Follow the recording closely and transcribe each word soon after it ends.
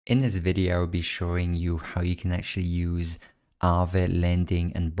In this video, I'll be showing you how you can actually use Aave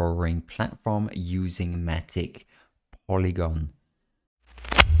lending and borrowing platform using Matic Polygon.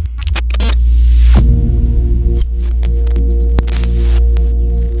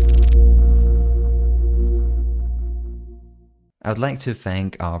 I'd like to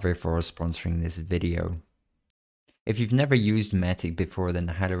thank Aave for sponsoring this video. If you've never used Matic before, then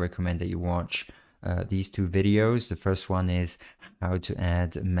I highly recommend that you watch these two videos. The first one is how to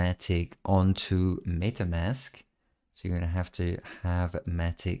add Matic onto MetaMask. So you're going to have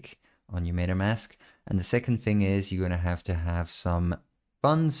Matic on your MetaMask. And the second thing is you're going to have some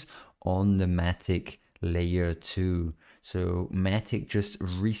funds on the Matic layer 2. So Matic just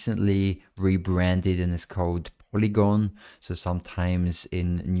recently rebranded and is called Polygon. So sometimes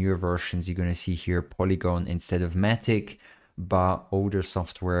in newer versions, you're going to see here Polygon instead of Matic, but older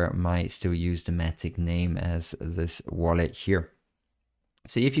software might still use the Matic name as this wallet here.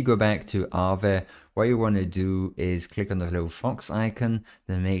 So if you go back to Aave, what you want to do is click on the little fox icon,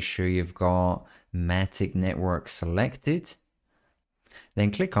 then make sure you've got Matic network selected. Then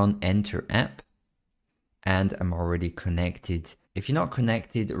click on enter app, and I'm already connected. If you're not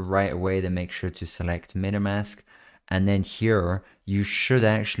connected right away, then make sure to select MetaMask. And then here, you should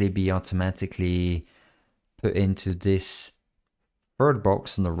actually be automatically put into this third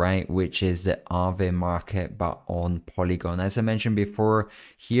box on the right, which is the Aave market, but on Polygon. As I mentioned before,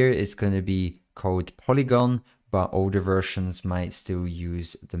 here it's going to be called Polygon, but older versions might still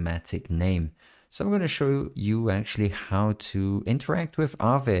use the Matic name. So I'm going to show you actually how to interact with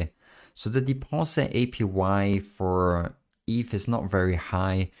Aave. So the deposit APY for ETH is not very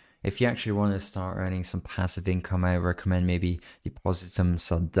high. If you actually want to start earning some passive income, I recommend maybe deposit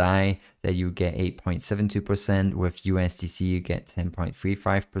some DAI that you get 8.72%. With USDC, you get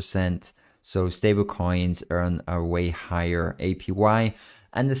 10.35%. So stable coins earn a way higher APY.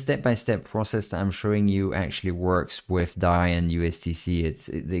 And the step-by-step process that I'm showing you actually works with DAI and USDC. It's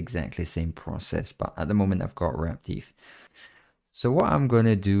the exactly same process, but at the moment I've got wrapped ETH. So what I'm going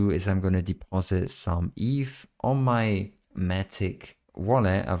to do is I'm going to deposit some ETH on my Matic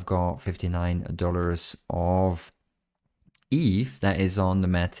wallet. I've got $59 of ETH that is on the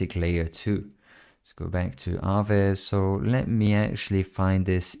Matic layer 2. Let's go back to Aave. So let me actually find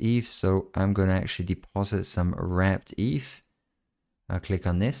this ETH. So I'm going to actually deposit some wrapped ETH. I'll click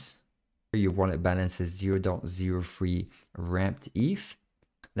on this. Your wallet balance is 0.03 wrapped ETH.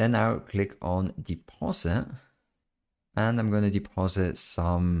 Then I'll click on deposit. And I'm going to deposit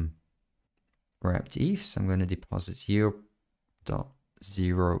some wrapped ETH. So I'm going to deposit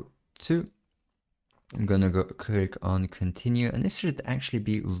 0.02. I'm going to go click on continue. And this should actually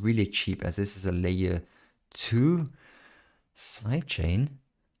be really cheap as this is a layer 2 sidechain.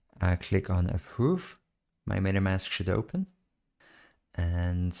 I click on approve. My MetaMask should open.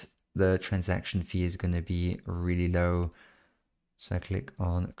 And the transaction fee is going to be really low. So I click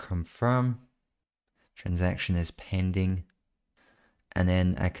on confirm. Transaction is pending, and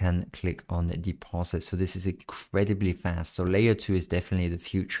then I can click on the deposit. So this is incredibly fast. So layer 2 is definitely the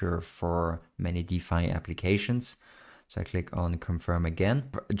future for many DeFi applications. So I click on confirm again.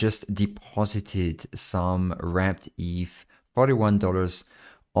 Just deposited some wrapped ETH, $41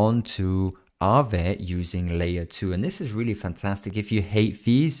 onto Aave using layer 2. And this is really fantastic. If you hate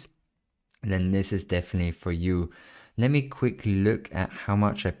fees, then this is definitely for you. Let me quickly look at how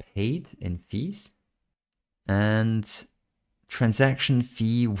much I paid in fees. And transaction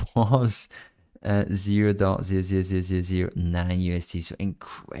fee was 0.00009 USD. So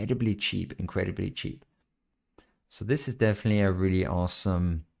incredibly cheap. So this is definitely a really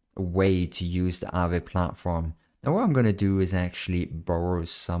awesome way to use the Aave platform. Now what I'm going to do is actually borrow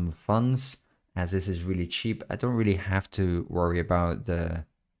some funds. As this is really cheap, I don't really have to worry about the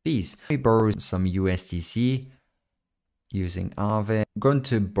fees. Let me borrow some USDC using Aave. I'm going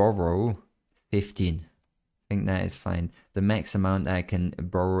to borrow 15. I think that is fine. The max amount I can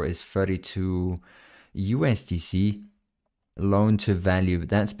borrow is 32 USDC. Loan to value.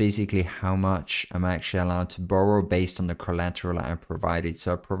 That's basically how much I'm actually allowed to borrow based on the collateral I provided.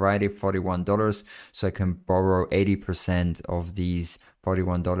 So I provided $41, so I can borrow 80% of these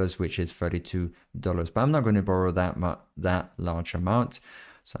 $41, which is $32. But I'm not going to borrow that large amount.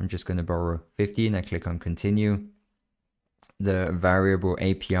 So I'm just going to borrow 15. I click on continue. The variable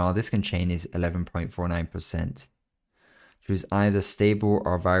APR, this can change, is 11.49%. Choose either stable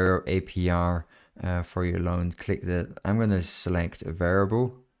or variable APR for your loan. Click that. I'm going to select a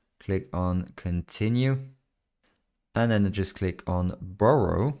variable, click on continue, and then just click on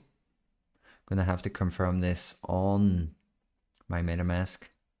borrow. I'm going to have to confirm this on my MetaMask.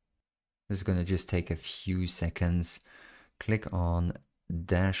 This is going to just take a few seconds. Click on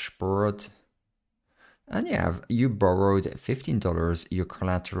dashboard. And yeah, you borrowed $15, your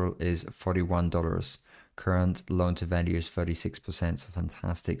collateral is $41. Current loan to value is 36%, so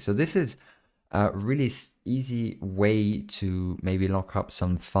fantastic. So this is a really easy way to maybe lock up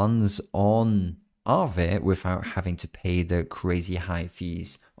some funds on Aave without having to pay the crazy high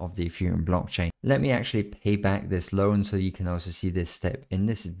fees of the Ethereum blockchain. Let me actually pay back this loan so you can also see this step in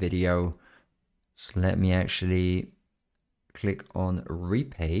this video. So let me actually click on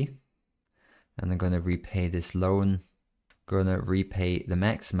repay, and I'm going to repay this loan. Going to repay the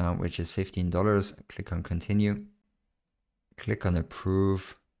max amount, which is $15. Click on continue, click on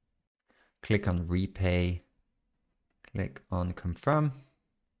approve, click on repay, click on confirm.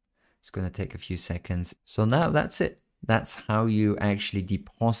 It's going to take a few seconds. So now that's it. That's how you actually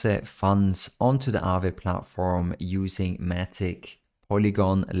deposit funds onto the Aave platform using Matic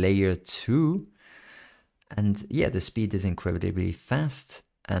Polygon layer 2. And yeah, the speed is incredibly fast,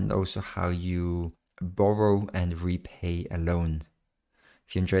 and also how you borrow and repay a loan.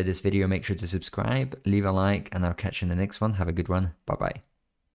 If you enjoyed this video, make sure to subscribe, leave a like, and I'll catch you in the next one. Have a good one. Bye bye.